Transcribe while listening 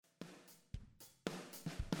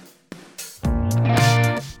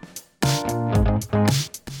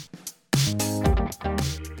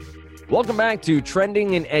Welcome back to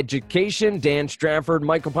Trending in Education. Dan Strafford,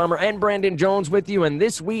 Michael Palmer, and Brandon Jones with you. And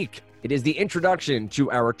this week, it is the introduction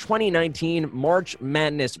to our 2019 March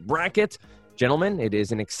Madness bracket. Gentlemen, it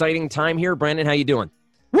is an exciting time here. Brandon, how you doing?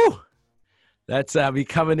 Woo! That's me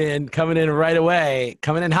coming in right away,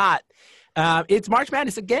 coming in hot. It's March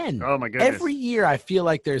Madness again. Oh, my goodness. Every year I feel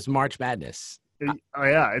like there's March Madness. Oh,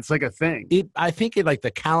 yeah. It's like a thing. I think like the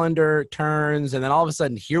calendar turns, and then all of a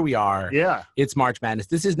sudden, here we are. Yeah. It's March Madness.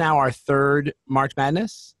 This is now our third March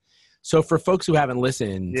Madness. So for folks who haven't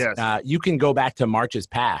listened, yes. You can go back to Marches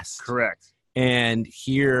past. Correct. And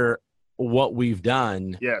hear what we've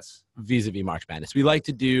done vis-a-vis March Madness. We like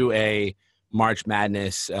to do a March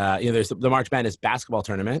Madness. There's the March Madness basketball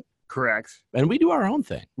tournament. Correct. And we do our own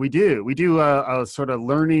thing. We do. We do a sort of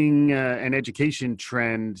learning and education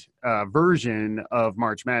trend version of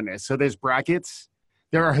March Madness. So there's brackets.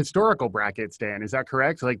 There are historical brackets, Dan. Is that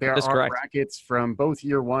correct? Like there are brackets from both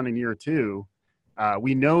year one and year two.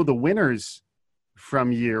 We know the winners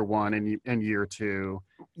from year one and year two.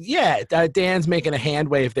 Yeah. Dan's making a hand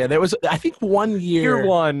wave there. There was, I think, one year. Year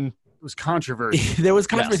one. It was controversy. There was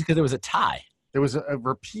controversy because there was a tie. There was a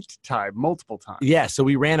repeat tie multiple times. Yeah, so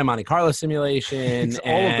we ran a Monte Carlo simulation.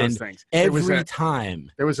 All of those things. Every time.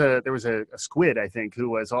 There was a squid, I think,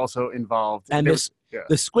 who was also involved. And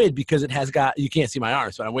the squid, because it has got, you can't see my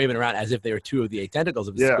arms, but I'm waving around as if they were two of the 8 tentacles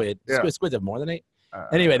of the squid. Squids have more than 8.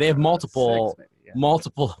 Anyway, they have multiple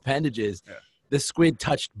appendages. Yeah. The squid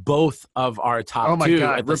touched both of our top two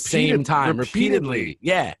at the same time, repeatedly.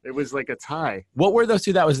 Yeah. It was like a tie. What were those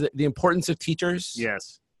two? That was the importance of teachers?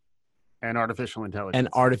 Yes. And artificial intelligence.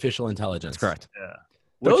 That's correct.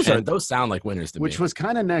 Yeah. Those sound like winners to me. Which was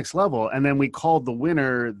kind of next level. And then we called the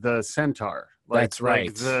winner the centaur. That's right.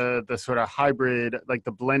 Like the sort of hybrid, like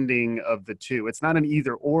the blending of the two. It's not an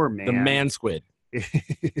either or, man. The man squid.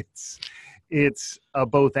 It's a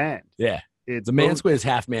both and. Yeah. The man squid is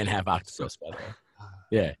half man, half octopus, by the way.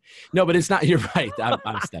 Yeah. No, but it's not. You're right.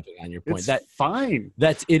 I'm stepping on your point. That's fine.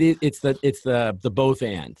 That's it. It's the both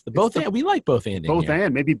and. The both and. We like both and. Both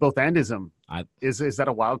and. Maybe both andism. Is that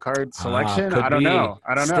a wild card selection? I don't know.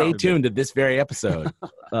 Stay tuned to this very episode.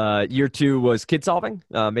 Year two was kid solving,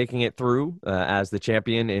 making it through as the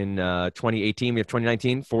champion in 2018. We have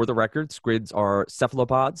 2019 for the record. Squids are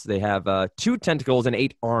cephalopods. They have 2 tentacles and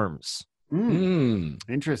 8 arms.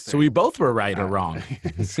 Interesting. So we both were right or wrong.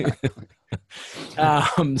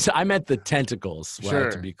 So I meant the tentacles.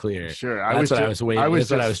 To be clear. Sure. That's what I was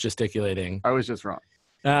gesticulating. I was just wrong.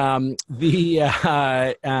 So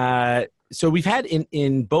we've had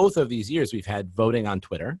in both of these years, we've had voting on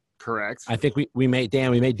Twitter. Correct. I think we may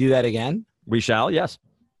do that again. We shall, yes.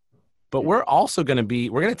 But we're also going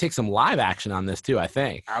to take some live action on this too, I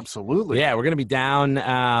think. Absolutely. Yeah, we're going to be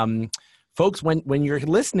down. Folks, when you're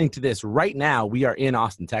listening to this right now, we are in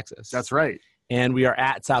Austin, Texas. That's right. And we are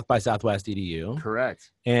at South by Southwest EDU.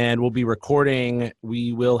 Correct. And we'll be recording.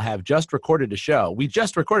 We will have just recorded a show. We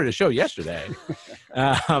just recorded a show yesterday.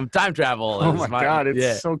 Time travel. Oh, my God.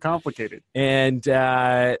 It's so complicated. And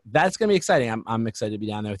that's going to be exciting. I'm excited to be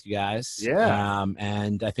down there with you guys. Yeah.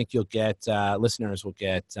 And I think you'll get, listeners will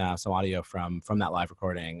get some audio from that live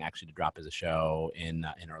recording actually to drop as a show in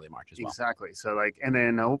early March as well. Exactly. So and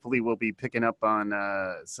then hopefully we'll be picking up on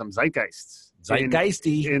some zeitgeists.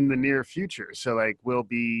 Zeitgeisty. In the near future. So we'll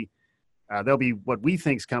be, there'll be what we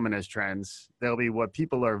think's coming as trends. There'll be what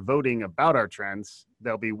people are voting about our trends.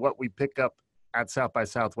 There'll be what we pick up at South by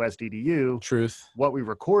Southwest EDU. Truth. What we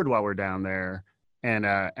record while we're down there. And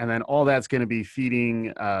then all that's going to be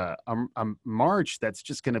feeding a March that's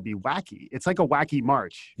just going to be wacky. It's like a wacky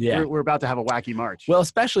March. Yeah. We're about to have a wacky March. Well,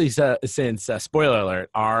 especially since, spoiler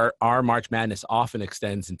alert, our March Madness often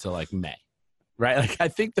extends into May. Right, I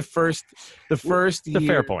think the first year, a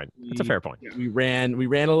fair point. It's a fair point. We ran a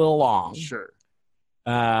little long. Sure,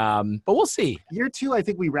 but we'll see. Year two, I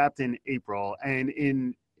think we wrapped in April, and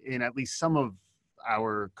in at least some of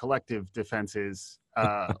our collective defenses,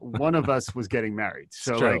 one of us was getting married.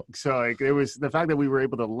 So it was the fact that we were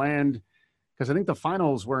able to land, because I think the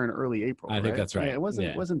finals were in early April. I think that's right. Yeah,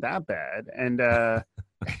 it wasn't that bad, and.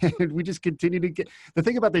 And we just continue to get the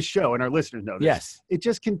thing about this show, and our listeners know this. Yes, it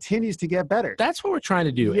just continues to get better. That's what we're trying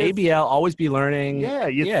to do. ABL, always be learning. Yeah,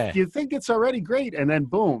 you think it's already great, and then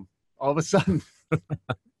boom, all of a sudden,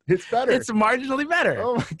 it's better. It's marginally better.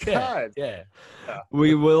 Oh my God! Yeah.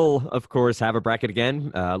 We will, of course, have a bracket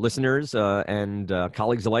again. Listeners and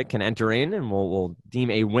colleagues alike can enter in, and we'll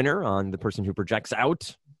deem a winner on the person who projects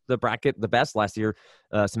out the bracket the best last year.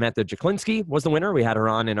 Samantha Jaklinski was the winner. We had her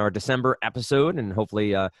on in our December episode, and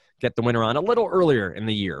hopefully get the winner on a little earlier in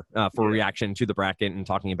the year for a reaction to the bracket and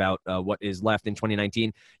talking about what is left in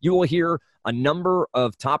 2019. You will hear a number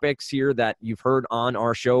of topics here that you've heard on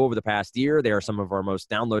our show over the past year. They are some of our most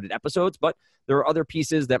downloaded episodes, but there are other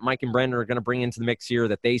pieces that Mike and Brandon are going to bring into the mix here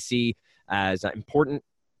that they see as important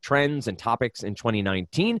trends and topics in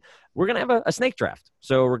 2019. We're going to have a snake draft.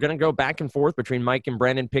 So we're going to go back and forth between Mike and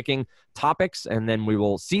Brandon picking topics, and then we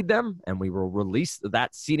will seed them, and we will release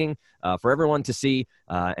that seeding for everyone to see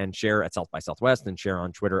and share at South by Southwest and share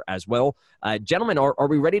on Twitter as well. Gentlemen, are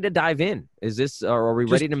we ready to dive in? Are we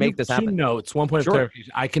ready to make this happen? 2 notes. 1 point of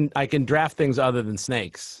clarification. I can draft things other than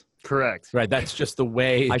snakes. Correct. Right. That's just the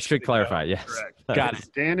way. I should clarify. Yes. Correct. Got it.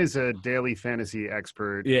 Dan is a daily fantasy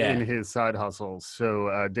expert in his side hustles.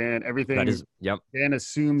 So Dan, everything. Dan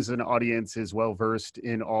assumes an audience is well versed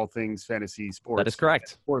in all things fantasy sports. That is correct.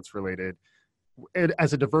 Sports related.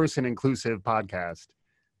 As a diverse and inclusive podcast,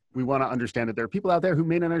 we want to understand that there are people out there who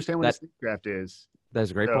may not understand what a snake draft is.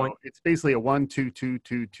 That's a great point. It's basically a 1, 2, 2,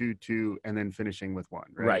 2, 2, 2, and then finishing with 1.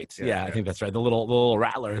 Right. Yeah, I think that's right. The little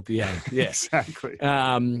rattler at the end. Yeah. Exactly.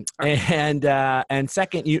 And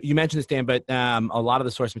second, you mentioned this, Dan, but a lot of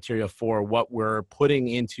the source material for what we're putting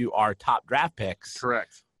into our top draft picks,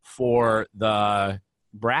 correct, for the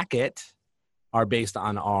bracket are based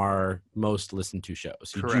on our most listened to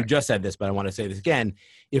shows. You just said this, but I want to say this again.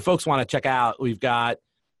 If folks want to check out, we've got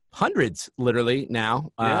hundreds literally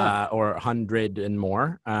now, or 100 and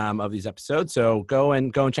more of these episodes. So go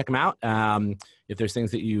and check them out. If there's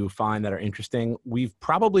things that you find that are interesting, we've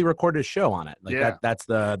probably recorded a show on it.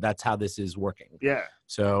 That's how this is working. Yeah.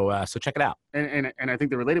 So check it out. And I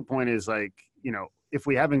think the related point is, like, if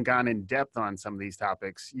we haven't gone in depth on some of these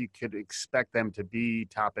topics, you could expect them to be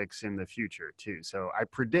topics in the future too. So I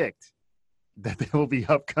predict that there will be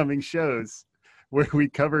upcoming shows where we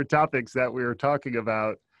cover topics that we were talking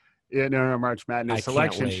about in our March Madness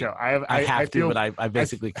selection show. I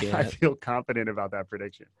basically can't. I feel confident about that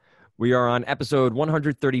prediction. We are on episode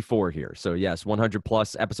 134 here. So yes, 100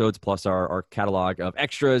 plus episodes plus our catalog of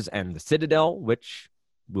extras and the Citadel, which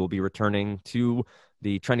will be returning to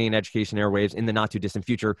the Trending in Education airwaves in the not too distant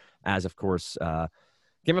future, as of course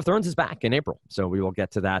Game of Thrones is back in April. So we will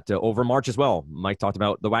get to that over March as well. Mike talked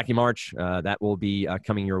about the Wacky March. That will be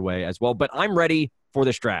coming your way as well. But I'm ready for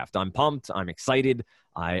this draft. I'm pumped. I'm excited.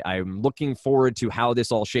 I'm looking forward to how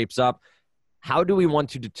this all shapes up. How do we want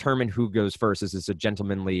to determine who goes first? Is this a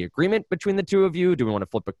gentlemanly agreement between the two of you? Do we want to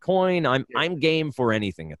flip a coin? I'm game for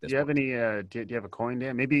anything at this point. Do you have a coin,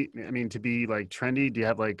 Dan? Maybe, to be like trendy, do you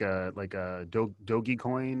have like a Doge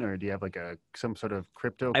coin, or do you have like some sort of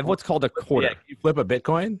crypto? I have what's called a quarter. Yeah, you flip a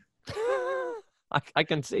Bitcoin? I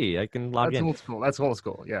can see. I can log in. That's old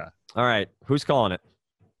school. Yeah. All right. Who's calling it?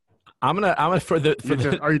 I'm gonna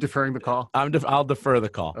Are you deferring the call? I'll defer the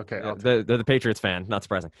call. Okay. The Patriots fan, not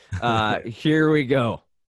surprising. Here we go.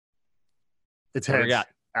 It's heads.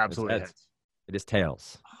 Absolutely heads. It is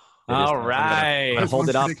tails. All right. I'm gonna hold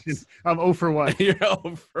it up. I'm 0 for 1. You're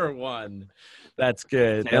 0 for 1. That's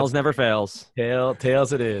good. Tails never fails.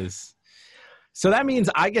 Tails it is. So that means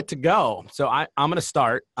I get to go. So I'm going to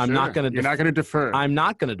start. You're not going to defer. I'm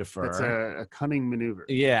not going to defer. It's a cunning maneuver.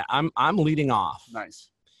 Yeah, I'm leading off. Nice.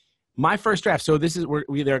 My first draft. So this is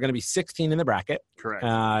there are going to be 16 in the bracket.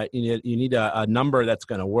 Correct. You need a number that's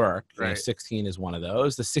going to work. Right. 16 is one of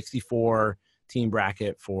those. The 64 team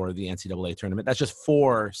bracket for the NCAA tournament. That's just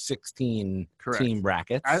 4 16 team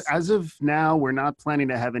brackets. As of now, we're not planning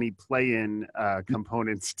to have any play-in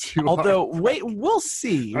components to. Although, we'll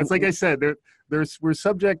see. It's like I said, we're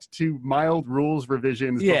subject to mild rules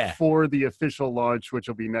revisions before the official launch, which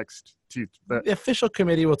will be next to the official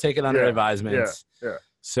committee will take it under advisement. Yeah.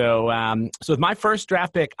 So with my first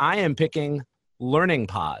draft pick, I am picking Learning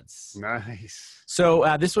Pods. Nice.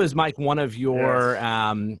 So this was, Mike, one of your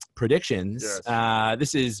predictions. Yes.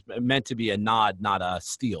 This is meant to be a nod, not a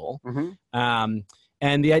steal. Mm-hmm.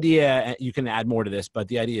 And the idea, you can add more to this, but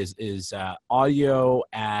the idea is audio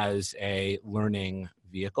as a learning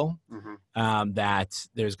vehicle. Mm-hmm. That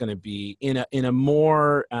there's going to be in a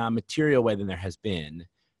more material way than there has been.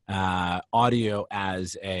 Audio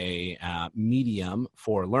as a medium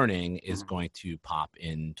for learning is going to pop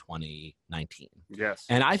in 2019. Yes.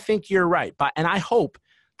 And I think you're right. And I hope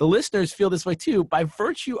the listeners feel this way too, by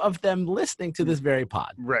virtue of them listening to this very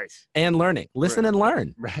pod. Right. And learning. Listen and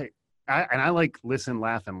learn. Right. I like listen,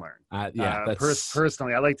 laugh, and learn. That's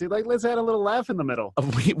personally, I like to let's add a little laugh in the middle.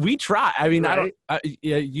 We try. I mean, right?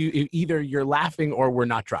 You either you're laughing or we're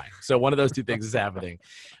not trying. So one of those two things is happening.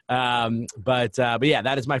 But yeah,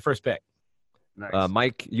 that is my first pick. Nice.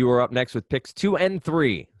 Mike, you are up next with picks 2 and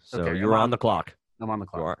 3. So okay, you're on the clock. I'm on the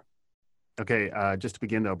clock. You are. Okay, just to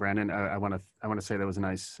begin though, Brandon, I want to say that was a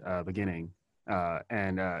nice beginning,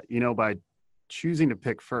 and by choosing to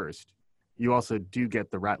pick first, you also do get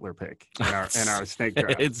the Rattler pick in our snake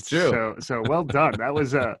draft. It's true. So well done. That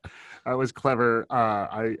was clever.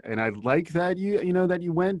 I like that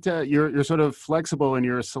you went. You're sort of flexible in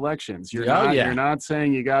your selections. You're not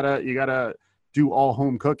saying you gotta do all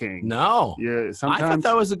home cooking. No. Yeah. Sometimes I thought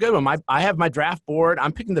that was a good one. I have my draft board.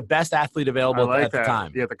 I'm picking the best athlete available at the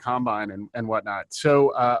time. Yeah, the combine and whatnot.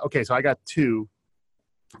 So okay, so I got 2.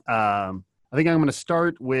 I think I'm going to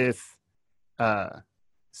start with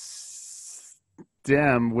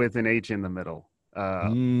STEM with an H in the middle,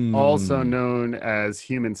 also known as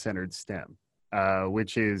human-centered STEM,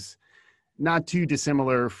 which is not too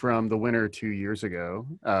dissimilar from the winner 2 years ago,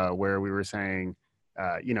 where we were saying,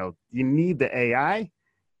 you need the AI,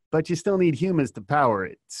 but you still need humans to power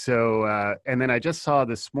it. So, and then I just saw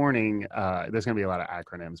this morning, there's going to be a lot of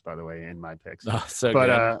acronyms, by the way, in my picks. Oh, so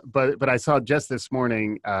good. But I saw just this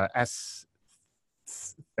morning,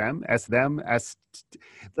 them.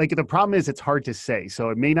 Like the problem is it's hard to say, so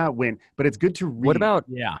it may not win, but it's good to read.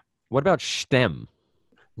 What about STEM?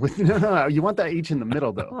 No, you want that H in the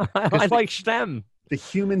middle though. I like STEM. The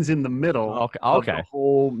humans in the middle of the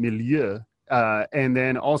whole milieu. And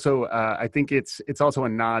then also, I think it's also a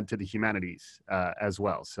nod to the humanities as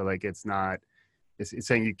well. So like it's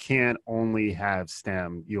saying you can't only have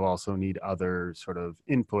STEM, you also need other sort of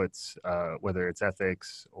inputs, whether it's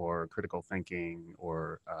ethics or critical thinking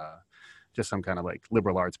or just some kind of like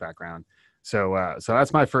liberal arts background. So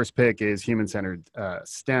that's my first pick is human-centered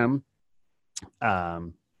STEM.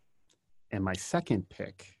 And my second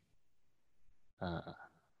pick,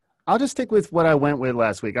 I'll just stick with what I went with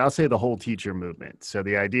last week. I'll say the whole teacher movement. So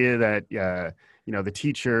the idea that, the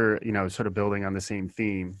teacher, sort of building on the same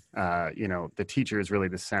theme, the teacher is really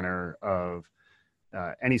the center of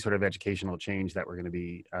any sort of educational change that we're going to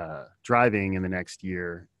be driving in the next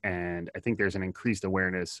year. And I think there's an increased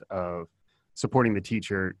awareness of supporting the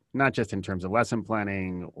teacher, not just in terms of lesson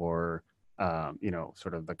planning or,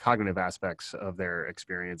 sort of the cognitive aspects of their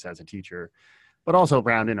experience as a teacher, but also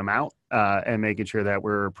rounding them out and making sure that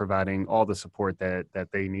we're providing all the support that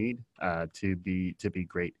they need to be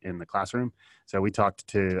great in the classroom. So we talked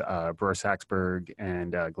to Bror Saxberg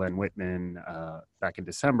and Glenn Whitman back in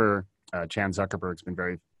December. Chan Zuckerberg's been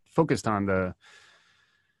very focused on the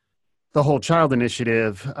whole child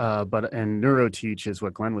initiative, and NeuroTeach is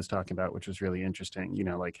what Glenn was talking about, which was really interesting.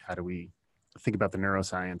 Like how do we think about the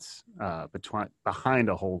neuroscience behind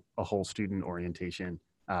a whole student orientation?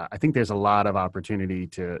 I think there's a lot of opportunity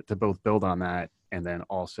to both build on that and then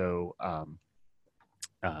also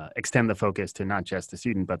extend the focus to not just the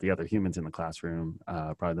student, but the other humans in the classroom.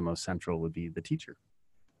 Probably the most central would be the teacher.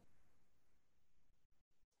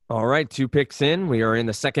 All right, 2 picks in. We are in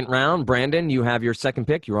the second round. Brandon, you have your second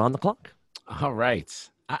pick. You're on the clock. All right.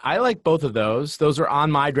 I like both of those. Those are on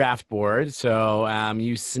my draft board. So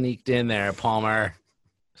you sneaked in there, Palmer.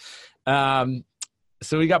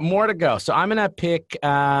 So we got more to go. So I'm going to pick,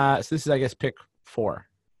 so this is, I guess, pick 4.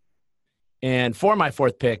 And for my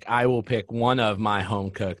 4th pick, I will pick one of my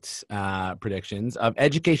home-cooked predictions of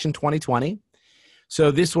Education 2020. So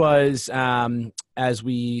this was, as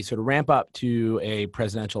we sort of ramp up to a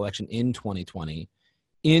presidential election in 2020,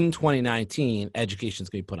 in 2019, education is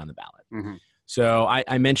going to be put on the ballot. Mm-hmm. So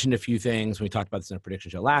I mentioned a few things. We talked about this in a prediction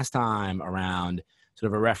show last time around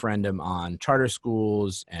sort of a referendum on charter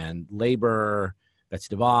schools and labor.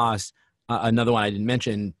 Betsy DeVos. Another one I didn't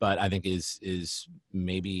mention, but I think is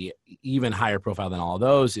maybe even higher profile than all of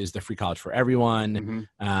those is the free college for everyone,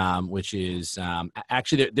 mm-hmm. Which is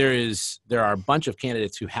actually there are a bunch of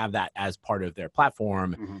candidates who have that as part of their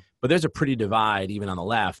platform, mm-hmm. but there's a pretty divide even on the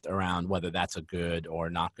left around whether that's a good or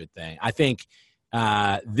not good thing. I think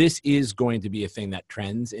this is going to be a thing that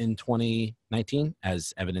trends in 2019,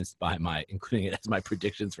 as evidenced by including it as my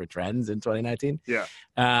predictions for trends in 2019. Yeah.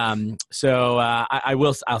 So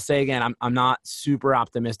I'll say again, I'm not super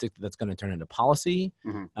optimistic that that's going to turn into policy,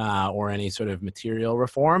 mm-hmm. or any sort of material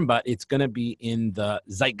reform, but it's going to be in the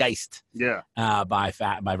zeitgeist. Yeah. By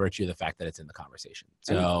virtue of the fact that it's in the conversation.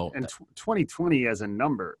 So and 2020 as a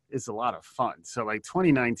number is a lot of fun. So like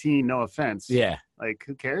 2019, no offense. Yeah. Like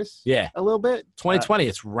who cares? Yeah. A little bit. 2020,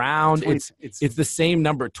 it's round. It's the same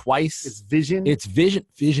number twice. It's vision. It's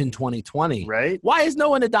Vision 2020. Right. Why is no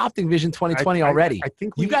one adopting Vision 2020 already? I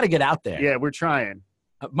think you got to get out there. Yeah, we're trying.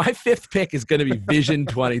 My 5th pick is going to be Vision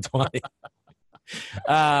 2020.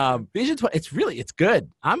 Vision 20. It's good.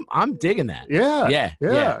 I'm digging that. Yeah.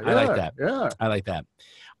 I like that. Yeah. I like that.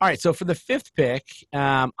 All right. So for the fifth pick,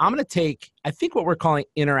 I'm going to take, I think, what we're calling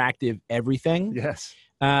interactive everything. Yes.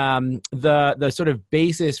 The sort of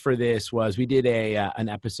basis for this was we did an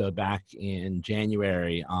episode back in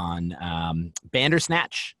January on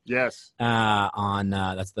Bandersnatch. Yes.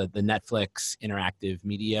 That's the Netflix interactive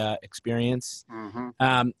media experience.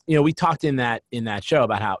 Mm-hmm. We talked in that show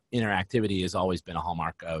about how interactivity has always been a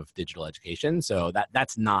hallmark of digital education. So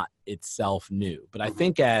that's not itself new. But I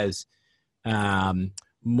think as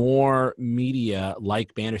more media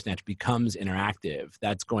like Bandersnatch becomes interactive,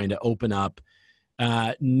 that's going to open up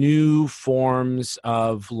new forms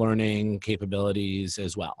of learning capabilities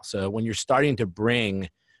as well. So when you're starting to bring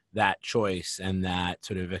that choice and that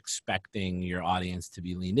sort of expecting your audience to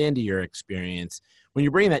be leaned into your experience, when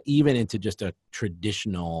you're bringing that even into just a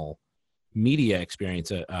traditional media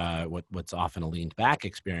experience, what's often a leaned back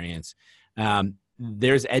experience,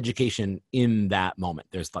 there's education in that moment.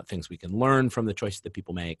 There's things we can learn from the choices that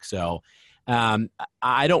people make. So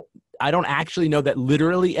I don't actually know that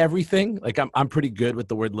literally everything, like I'm pretty good with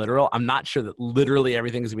the word literal. I'm not sure that literally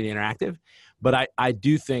everything is going to be interactive, but I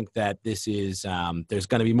do think that this is, there's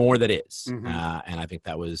going to be more that is. Mm-hmm. And I think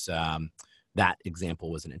that was, that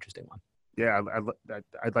example was an interesting one. Yeah.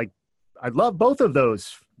 I'd love both of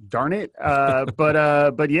those, darn it.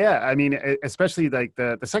 But yeah, I mean, especially like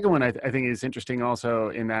the second one, I think is interesting also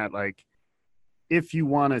in that, like, if you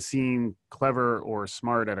want to seem clever or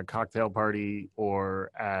smart at a cocktail party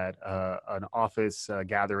or at an office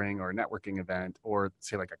gathering or a networking event, or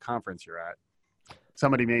say like a conference you're at,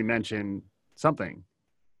 somebody may mention something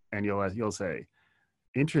and you'll say,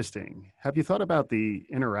 interesting. Have you thought about the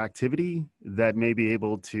interactivity that may be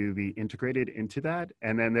able to be integrated into that?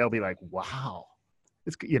 And then they'll be like, wow,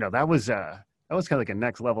 it's, that was kind of like a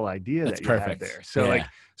next level idea. That's that you perfect. Had there. So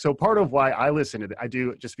so part of why I listen to I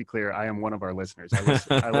do, just to be clear, I am one of our listeners. I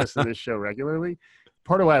listen to this show regularly.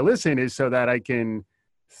 Part of why I listen is so that I can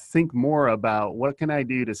think more about what can I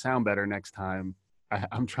do to sound better next time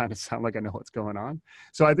I'm trying to sound like I know what's going on.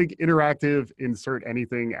 So I think interactive, insert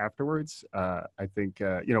anything afterwards. I think,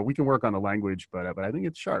 we can work on the language, but I think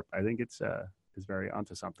it's sharp. I think it's very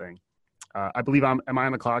onto something. I believe am I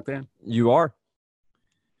on the clock, Dan? You are.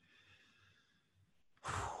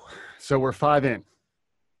 So we're 5 in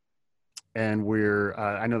and we're,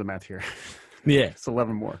 I know the math here. Yeah. It's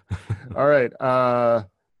 11 more. All right.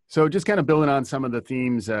 So just kind of building on some of the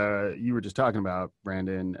themes you were just talking about,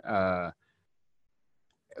 Brandon,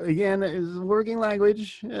 again, is working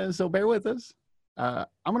language, so bear with us. I'm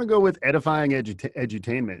going to go with edifying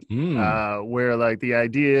edutainment, where like the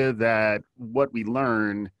idea that what we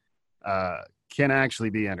learn can actually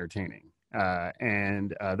be entertaining.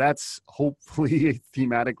 And that's hopefully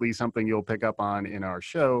thematically something you'll pick up on in our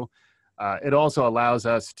show. It also allows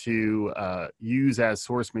us to use as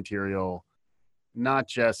source material, not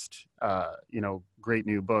just, great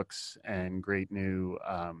new books and great new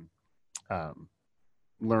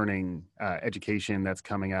learning education that's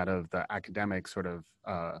coming out of the academic sort of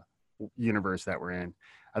universe that we're in.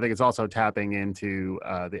 I think it's also tapping into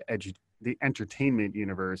the entertainment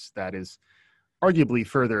universe that is arguably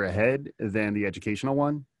further ahead than the educational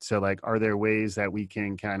one. So like, are there ways that we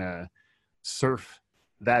can kind of surf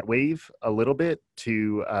that wave a little bit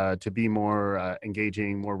to be more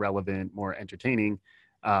engaging, more relevant, more entertaining?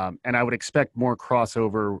 And I would expect more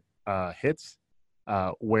crossover hits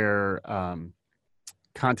where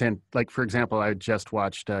content, like for example, I just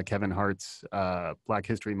watched Kevin Hart's Black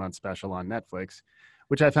History Month special on Netflix,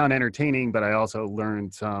 which I found entertaining, but I also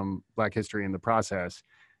learned some Black history in the process.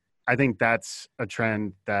 I think that's a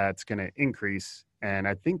trend that's going to increase. And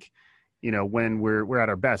I think, when we're at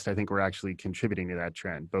our best, I think we're actually contributing to that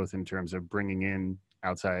trend, both in terms of bringing in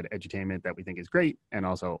outside edutainment that we think is great, and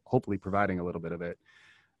also hopefully providing a little bit of it.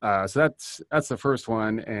 So that's the first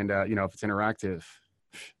one. And, if it's interactive,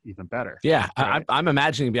 even better. Yeah. Right? I'm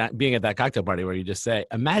imagining being at that cocktail party where you just say,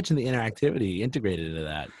 imagine the interactivity integrated into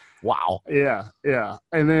that. Wow. Yeah. Yeah.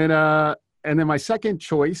 And then my second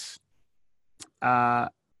choice,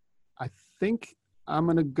 I think I'm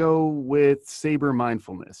going to go with Saber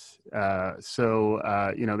mindfulness. This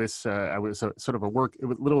I was sort of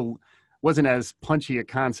wasn't as punchy a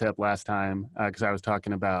concept last time because I was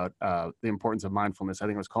talking about the importance of mindfulness. I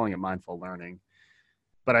think I was calling it mindful learning,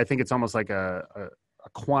 but I think it's almost like a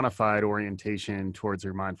quantified orientation towards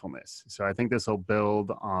your mindfulness. So I think this will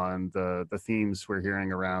build on the themes we're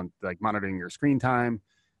hearing around, like monitoring your screen time,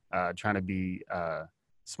 trying to be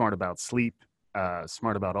smart about sleep,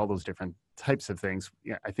 smart about all those different types of things.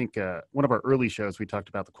 Yeah, I think one of our early shows, we talked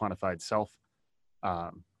about the quantified self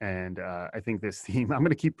And I think this theme, I'm going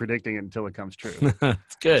to keep predicting it until it comes true.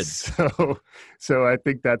 It's good. So I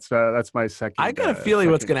think that's my second. I got a feeling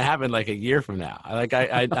what's going to hapen like a year from now. I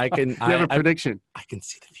can. You have a prediction. I can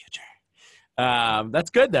see the future. That's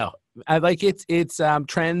good though. I like it's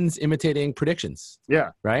trends imitating predictions.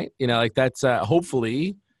 Yeah. Right. Like that's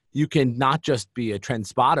hopefully you can not just be a trend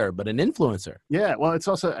spotter, but an influencer. Yeah. Well, it's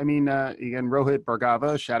also, again, Rohit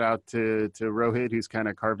Bhargava, shout out to Rohit, who's kind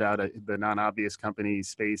of carved out the non-obvious company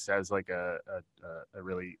space as like a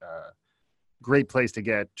really great place to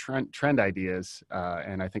get trend ideas.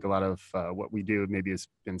 And I think a lot of what we do maybe has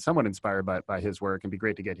been somewhat inspired by his work, and be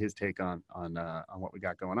great to get his take on what we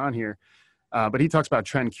got going on here. But he talks about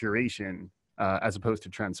trend curation as opposed to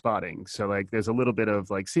trend spotting. So like there's a little bit of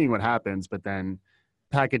like seeing what happens, but then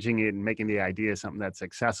packaging it and making the idea something that's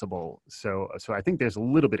accessible. So I think there's a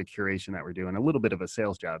little bit of curation that we're doing, a little bit of a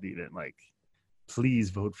sales job even, like, please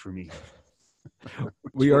vote for me.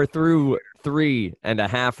 We are through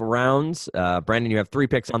 3.5 rounds. Brandon, you have 3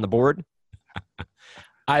 picks on the board.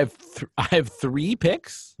 I have 3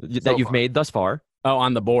 picks that you've made thus far. Oh,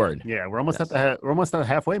 on the board. Yeah, we're almost at the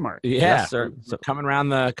halfway mark. Yeah, yes, sir. So coming around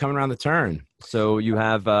the turn. So you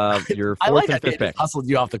have your 4th and 5th pick. Hustled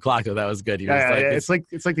you off the clock, though. That was good. It's like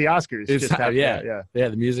the Oscars. Yeah.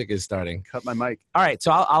 The music is starting. Cut my mic. All right,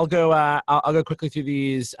 so I'll go. I'll go quickly through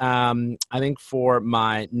these. I think for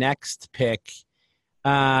my next pick,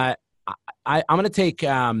 I'm going to take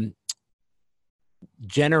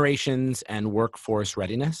generations and workforce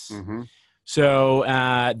readiness. Mm-hmm. So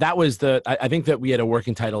that was I think that we had a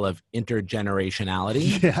working title of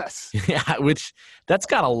intergenerationality. Yes. Yeah, which that's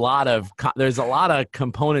got there's a lot of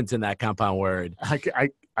components in that compound word.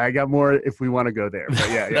 I got more if we want to go there, but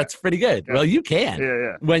yeah. That's pretty good. Yeah. Well, you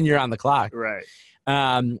can when you're on the clock. Right.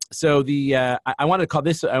 So I wanted to call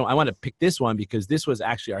this, I want to pick this one because this was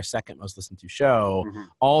actually our second most listened to show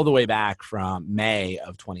all the way back from May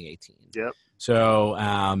of 2018. Yep. So,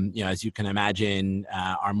 as you can imagine,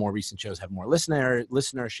 our more recent shows have more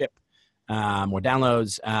listenership, more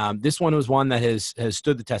downloads. This one was one that has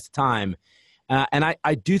stood the test of time. And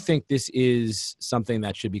I do think this is something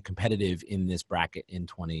that should be competitive in this bracket in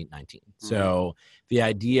 2019. So the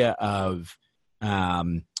idea of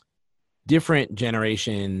different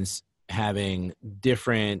generations having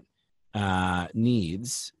different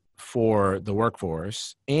needs for the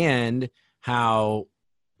workforce, and how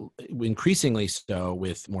increasingly so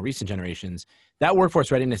with more recent generations, that workforce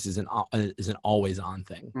readiness is an always on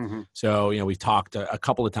thing. So, we've talked a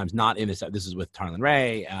couple of times, not in this is with Tarlin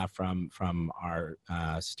Ray from our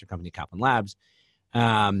sister company, Kaplan Labs.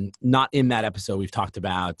 Not in that episode, we've talked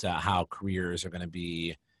about how careers are going to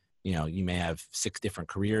be, you may have 6 different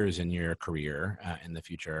careers in your career in the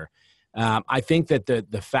future. I think that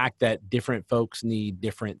the fact that different folks need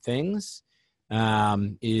different things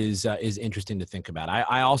is interesting to think about.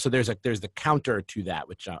 I also there's the counter to that,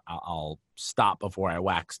 which I'll stop before I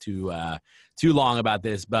wax too long about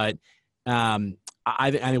this. But I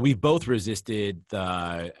mean we've both resisted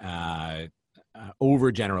the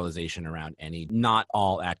overgeneralization around any. Not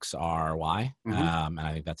all X are Y, and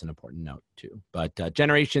I think that's an important note too. But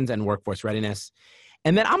generations and workforce readiness.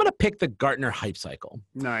 And then I'm going to pick the Gartner hype cycle.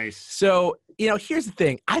 Nice. So, here's the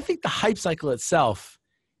thing. I think the hype cycle itself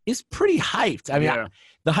is pretty hyped. I mean,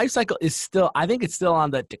 the hype cycle is still, I think it's still on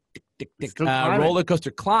the tick, tick, tick, tick, roller coaster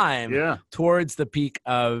climb towards the peak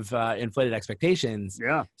of inflated expectations.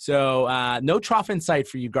 Yeah. So no trough in sight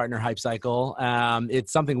for you, Gartner hype cycle.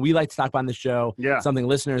 It's something we like to talk about on the show. Yeah. Something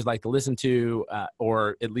listeners like to listen to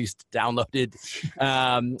or at least downloaded.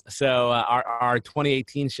 So our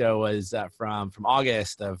 2018 show was from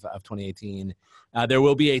August of 2018. There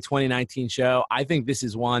will be a 2019 show. I think this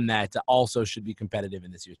is one that also should be competitive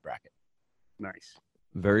in this year's bracket. Nice.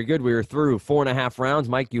 Very good. We are through 4.5 rounds.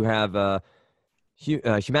 Mike, you have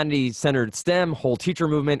humanity-centered STEM, whole teacher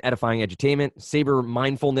movement, edifying edutainment, Saber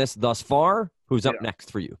mindfulness thus far. Who's up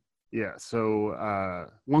next for you? Yeah. So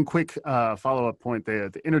one quick follow-up point there.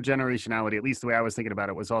 The intergenerationality, at least the way I was thinking about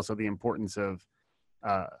it, was also the importance of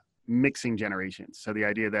mixing generations. So the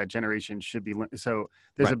idea that generations should be so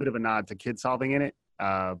there's a bit of a nod to kid solving in it,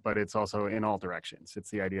 but it's also in all directions.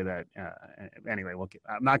 It's the idea that anyway,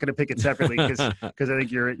 I'm not going to pick it separately because I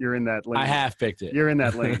think you're in that lane. I have picked it. You're in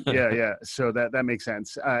that lane. Yeah. So that makes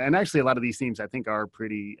sense. And actually, a lot of these themes I think are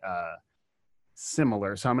pretty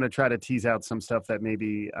similar. So I'm going to try to tease out some stuff that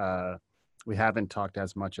maybe we haven't talked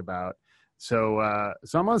as much about. So I'm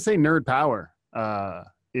going to say nerd power.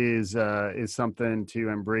 Is something to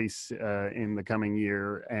embrace in the coming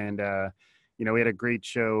year. And, we had a great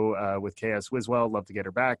show with KS Wiswell. Love to get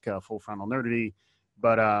her back, Full Frontal Nerdity.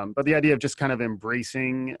 But the idea of just kind of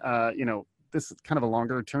embracing, this is kind of a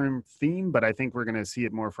longer term theme, but I think we're going to see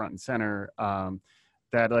it more front and center.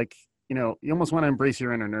 That like, you know, you almost want to embrace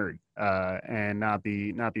your inner nerd and not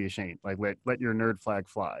be ashamed. Like let your nerd flag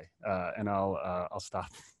fly. And I'll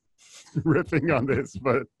stop riffing on this,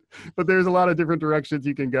 but there's a lot of different directions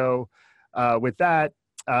you can go with that.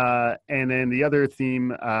 And then the other theme,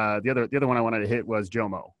 the other one I wanted to hit was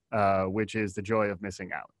JOMO, which is the joy of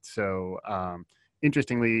missing out. So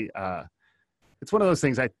interestingly, it's one of those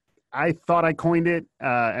things I thought I coined it,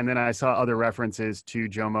 and then I saw other references to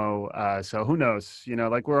JOMO. So who knows? You know,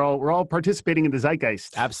 like we're all participating in the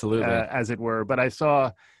zeitgeist, absolutely, as it were. But I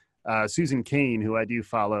saw Susan Cain, who I do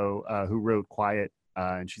follow, who wrote Quiet,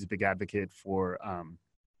 and she's a big advocate for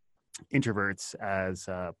introverts as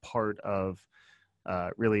part of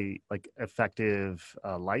really like effective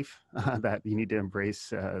life that you need to embrace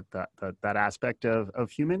that aspect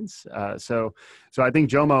of humans. So I think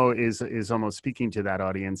JOMO is almost speaking to that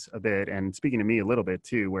audience a bit, and speaking to me a little bit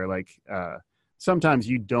too, where like sometimes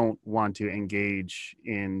you don't want to engage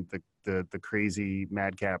in the crazy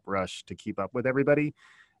madcap rush to keep up with everybody,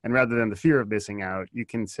 and rather than the fear of missing out, you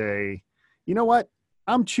can say, you know what,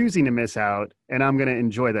 I'm choosing to miss out, and I'm going to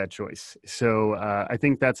enjoy that choice. So I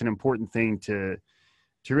think that's an important thing to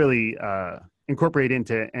really incorporate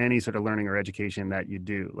into any sort of learning or education that you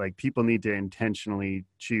do. Like people need to intentionally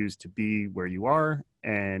choose to be where you are,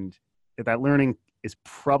 and if that learning is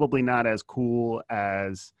probably not as cool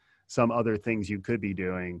as some other things you could be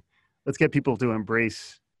doing, let's get people to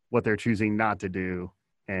embrace what they're choosing not to do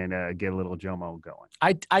and get a little JOMO going.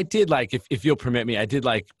 I did like, if you'll permit me, I did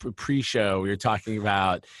like pre-show. We were talking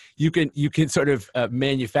about you can sort of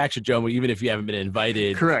manufacture JOMO even if you haven't been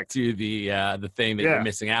invited. Correct. To the thing that you're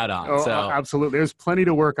missing out on. Oh, so absolutely, there's plenty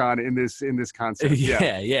to work on in this concept.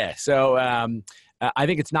 Yeah. So I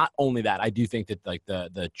think it's not only that. I do think that like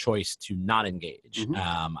the choice to not engage,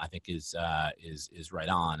 I think is right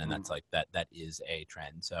on, and that's like that is a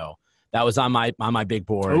trend. So that was on my big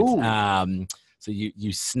board. Ooh. So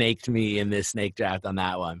you snaked me in this snake draft on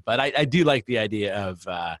that one. But I do like the idea of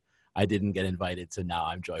I didn't get invited, so now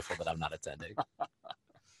I'm joyful that I'm not attending. All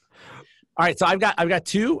right, so I've got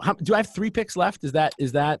two. Do I have 3 picks left? That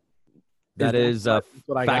is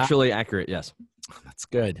factually accurate, yes. That's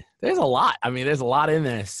good. There's a lot. I mean, there's a lot in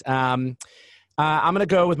this. I'm going to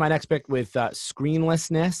go with my next pick with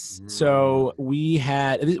screenlessness. So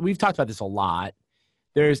we've talked about this a lot.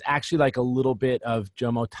 There's actually like a little bit of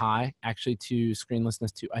JOMO tie actually to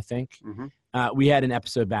screenlessness too, I think. We had an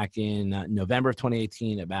episode back in November of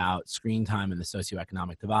 2018 about screen time and the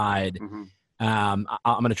socioeconomic divide. I'm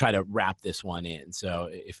going to try to wrap this one in. So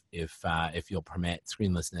if you'll permit,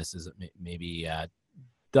 screenlessness is maybe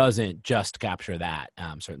doesn't just capture that,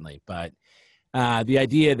 certainly. But the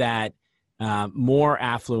idea that more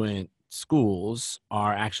affluent schools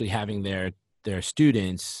are actually having their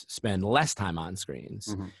students spend less time on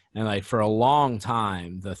screens. And like for a long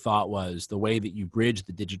time, the thought was the way that you bridge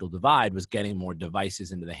the digital divide was getting more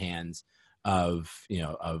devices into the hands of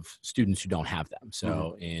students who don't have them.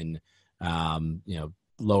 So in,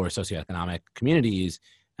 lower socioeconomic communities,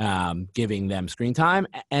 giving them screen time.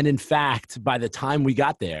 And in fact, by the time we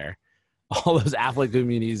got there, all those affluent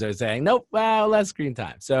communities are saying, nope, well, less screen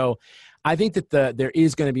time. So I think that there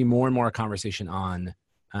is going to be more and more conversation on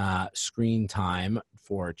screen time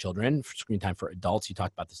for children, screen time for adults. You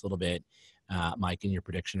talked about this a little bit, Mike, in your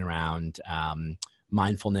prediction around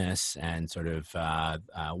mindfulness and sort of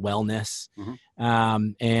wellness.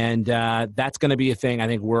 And that's going to be a thing I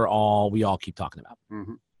think we all keep talking about.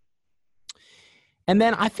 And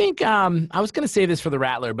then I think I was going to say this for the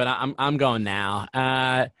Rattler, but I'm going now.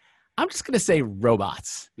 I'm just going to say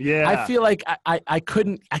robots. Yeah. I feel like I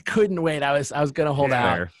couldn't wait. I was going to hold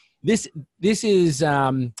out. This is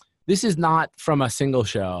not from a single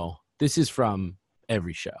show. This is from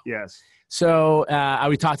every show. Yes. So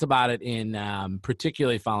we talked about it in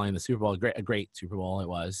particularly following the Super Bowl. A great Super Bowl it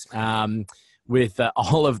was, with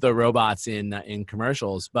all of the robots in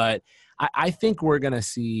commercials. But I think we're going to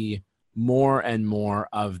see more and more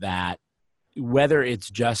of that, whether it's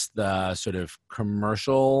just the sort of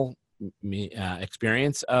commercial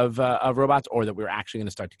experience of robots, or that we're actually going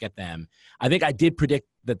to start to get them. I think I did predict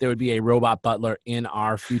that there would be a robot butler in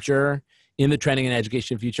our future, in the training and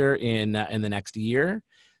education future in the next year.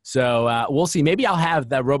 So we'll see. Maybe I'll have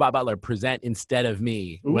the robot butler present instead of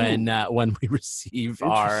me when we receive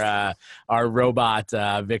our robot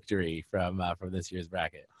victory from this year's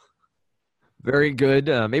bracket. Very good.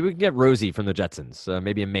 Maybe we can get Rosie from the Jetsons.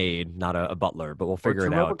 Maybe a maid, not a butler, but we'll figure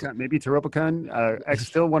it out. Maybe Taropacon.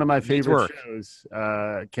 Still one of my favorite shows.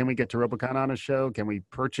 Can we get Taropacon on a show? Can we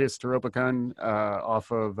purchase Taropacon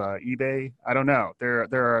off of eBay? I don't know.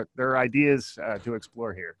 There are ideas to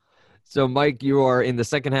explore here. So, Mike, you are in the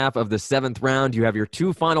second half of the 7th round. You have your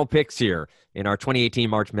 2 final picks here in our 2019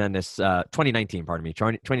 March Madness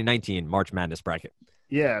bracket.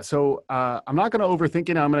 Yeah, so I'm not going to overthink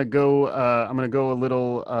it. I'm going to go a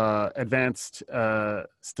little advanced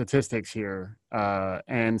statistics here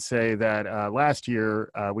and say that last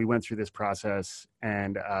year we went through this process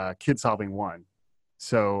and Kid Solving won.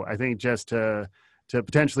 So I think just to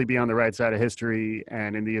potentially be on the right side of history,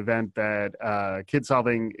 and in the event that Kid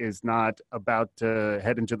Solving is not about to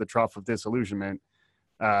head into the trough of disillusionment,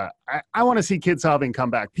 I want to see Kid Solving come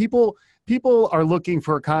back. People are looking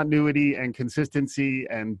for continuity and consistency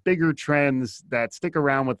and bigger trends that stick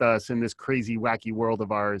around with us in this crazy, wacky world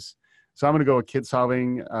of ours. So I'm going to go with Kid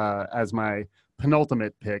Solving as my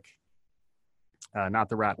penultimate pick, not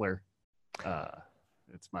the Rattler.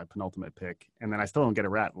 It's my penultimate pick. And then I still don't get a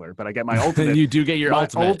Rattler, but I get my ultimate. You do get your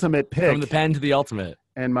ultimate pick. From the pen to the ultimate.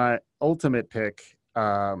 And my ultimate pick,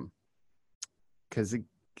 because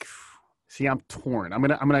see, I'm torn. I'm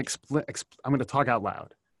gonna talk out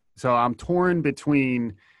loud. So I'm torn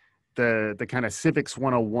between the kind of Civics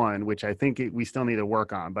 101, which I think we still need to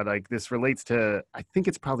work on, but like this relates to, I think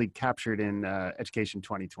it's probably captured in Education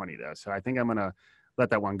 2020 though. So I think I'm gonna let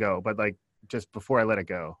that one go. But like just before I let it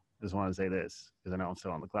go, I just want to say this because I know I'm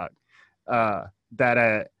still on the clock. That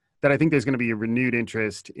I think there's going to be a renewed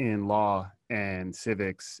interest in law and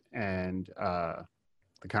civics and the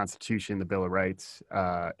Constitution, the Bill of Rights.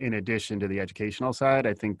 In addition to the educational side,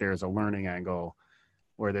 I think there's a learning angle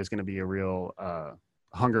where there's going to be a real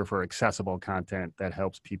hunger for accessible content that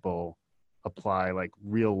helps people apply like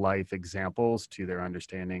real life examples to their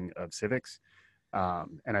understanding of civics.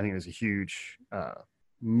 And I think there's a huge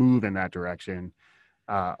move in that direction.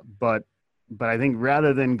 But I think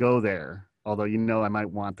rather than go there, although I might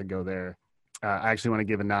want to go there, I actually want to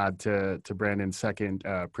give a nod to Brandon's second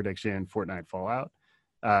prediction, Fortnite Fallout,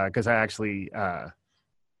 because I actually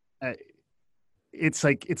it's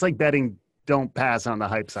like betting don't pass on the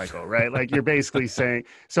hype cycle, right? Like you're basically saying.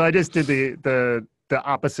 So I just did the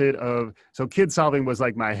opposite of. So Kid Solving was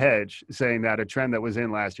like my hedge, saying that a trend that was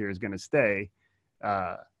in last year is going to stay.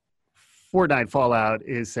 Fortnite Fallout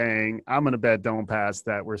is saying, I'm going to bet don't pass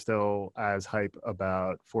that we're still as hype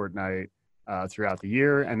about Fortnite throughout the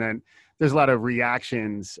year. And then there's a lot of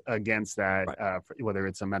reactions against that, right. Whether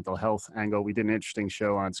it's a mental health angle. We did an interesting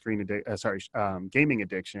show on gaming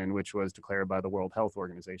addiction, which was declared by the World Health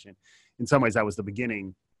Organization. In some ways, that was the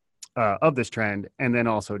beginning of this trend. And then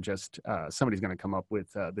also just somebody's going to come up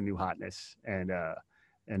with the new hotness and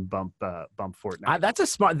bump Fortnite. That's a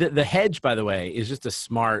smart. The hedge, by the way, is just a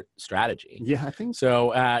smart strategy. Yeah, I think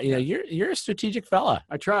so. You're a strategic fella.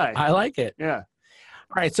 I try. I like it. Yeah.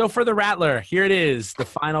 All right. So for the Rattler, here it is. The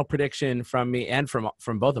final prediction from me and from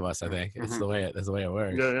both of us. I think it's that's the way it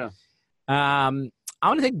works. Yeah. I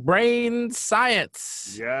want to take brain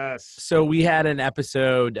science. Yes. So we had an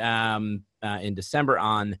episode in December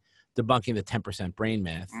on debunking the 10% brain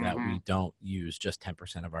myth that we don't use just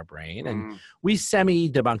 10% of our brain, and we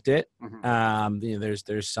semi-debunked it.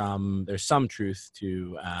 There's some truth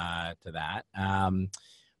to that,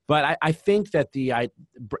 but I think that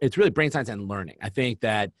it's really brain science and learning. I think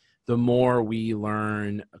that the more we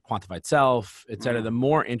learn quantified self, et cetera, the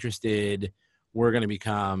more interested we're going to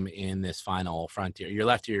become in this final frontier. Your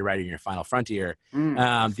left ear, your right ear, your final frontier.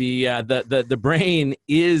 The brain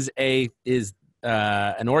is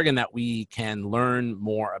an organ that we can learn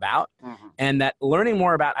more about, and that learning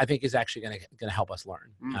more about, I think, is actually going to help us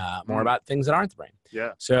learn more about things that aren't the brain.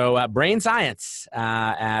 Yeah. So brain science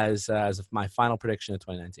as my final prediction of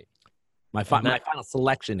 2019, my final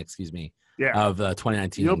selection, excuse me, of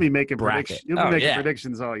 2019. You'll be making predictions. You'll be making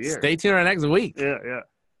predictions all year. Stay tuned for next week. Yeah.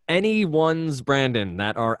 Any ones, Brandon,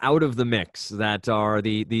 that are out of the mix, that are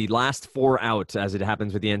the last 4 out, as it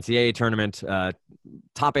happens with the NCAA tournament,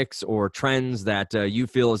 topics or trends that you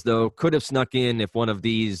feel as though could have snuck in if one of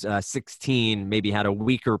these 16 maybe had a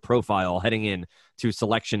weaker profile heading in to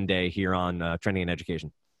selection day here on Trending in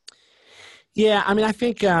Education? Yeah, I mean, I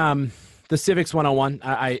think the Civics 101,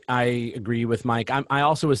 I agree with Mike. I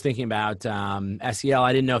also was thinking about SEL.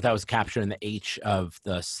 I didn't know if that was captured in the H of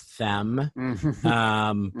the STEM,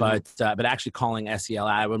 but actually calling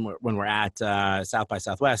SEL when we're at South by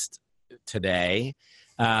Southwest today,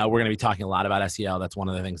 we're going to be talking a lot about SEL. That's one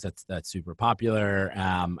of the things that's super popular,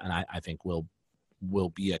 and I think will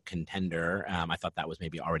be a contender. I thought that was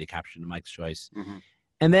maybe already captured in Mike's choice.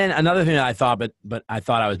 And then another thing that I thought, but I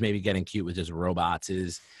thought I was maybe getting cute with just robots,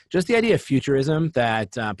 is just the idea of futurism,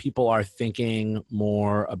 that people are thinking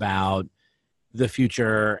more about the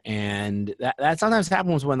future, and that sometimes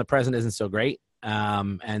happens when the present isn't so great.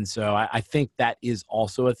 And so I think that is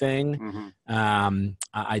also a thing. Mm-hmm.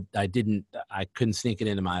 I couldn't sneak it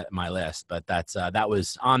into my list, but that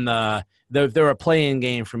was on if there were a play-in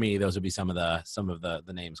game for me, those would be some of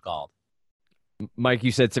the names called. Mike,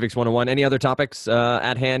 you said Civics 101. Any other topics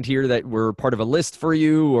at hand here that were part of a list for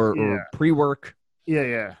you or pre-work?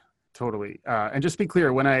 Yeah, totally. And just to be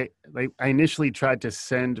clear, when I initially tried to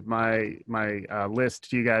send my list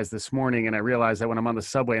to you guys this morning, and I realized that when I'm on the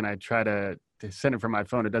subway and I try to send it from my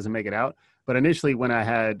phone, it doesn't make it out. But initially, when I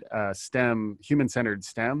had STEM, human-centered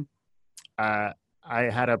STEM, I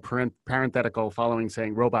had a parenthetical following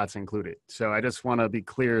saying robots included. So I just want to be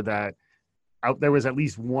clear that there was at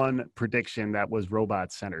least one prediction that was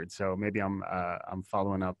robot centered. So maybe I'm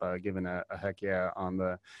following up, giving a heck yeah on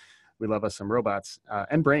we love us some robots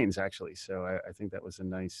and brains actually. So I think that was a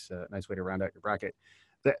nice way to round out your bracket.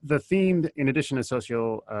 The theme, in addition to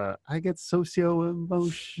social, I get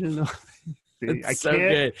socio-emotional. I so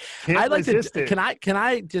good. I'd like to. Can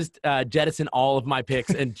I just jettison all of my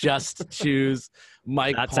picks and just choose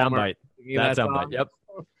Mike Palmer? That soundbite. Yep.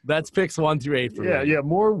 That's picks 1 through 8 for me. Yeah.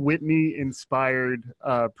 More Whitney-inspired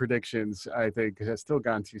predictions. I think has still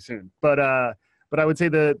gone too soon. But I would say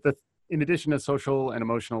the in addition to social and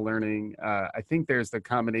emotional learning, I think there's the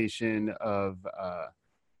combination of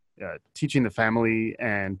teaching the family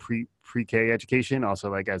and pre-K education.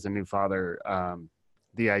 Also, like as a new father,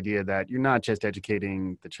 the idea that you're not just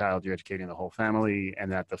educating the child, you're educating the whole family,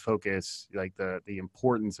 and that the focus, like the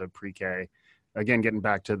importance of pre-K. Again, getting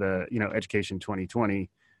back to the, Education 2020,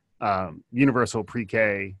 universal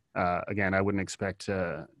pre-K, again, I wouldn't expect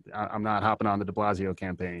I'm not hopping on the de Blasio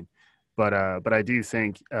campaign, but I do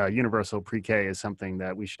think universal pre-K is something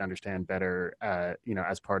that we should understand better,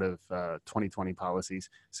 as part of 2020 policies.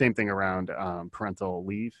 Same thing around parental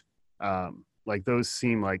leave. Like those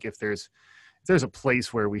seem like if there's a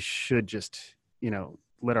place where we should just,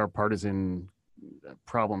 let our partisan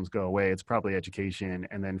problems go away, it's probably education,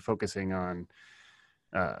 and then focusing on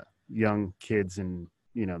young kids and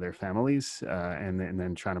their families, and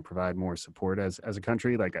then trying to provide more support as a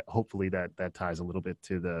country. Like hopefully that ties a little bit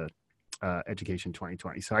to the Education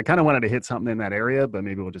 2020. So I kind of wanted to hit something in that area, but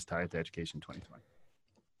maybe we'll just tie it to Education 2020.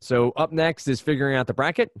 So up next is figuring out the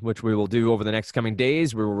bracket, which we will do over the next coming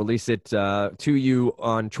days. We will release it to you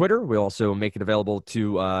on Twitter. We'll also make it available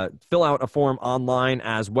to fill out a form online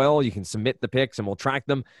as well. You can submit the picks, and we'll track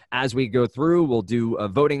them as we go through. We'll do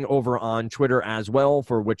voting over on Twitter as well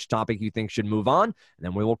for which topic you think should move on. And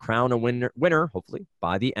then we will crown a winner, hopefully,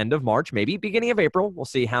 by the end of March, maybe beginning of April. We'll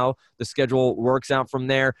see how the schedule works out from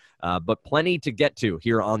there. But plenty to get to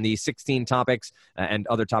here on the 16 topics and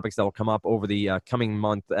other topics that will come up over the coming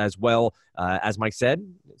month as well. As Mike said,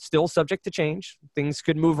 still subject to change. Things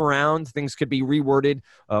could move around. Things could be reworded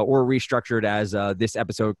or restructured as this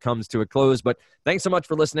episode comes to a close. But thanks so much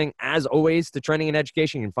for listening. As always, to Trending in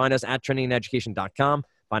Education. You can find us at trendingineducation.com.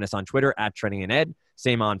 Find us on Twitter at trendingined.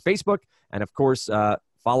 Same on Facebook. And of course,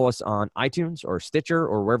 follow us on iTunes or Stitcher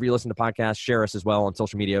or wherever you listen to podcasts. Share us as well on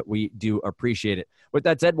social media. We do appreciate it. With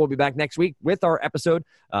that said, we'll be back next week with our episode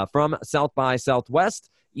from South by Southwest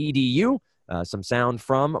EDU. Some sound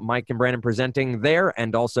from Mike and Brandon presenting there,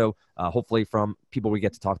 and also hopefully from people we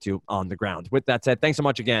get to talk to on the ground. With that said, thanks so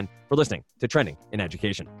much again for listening to Trending in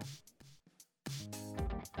Education.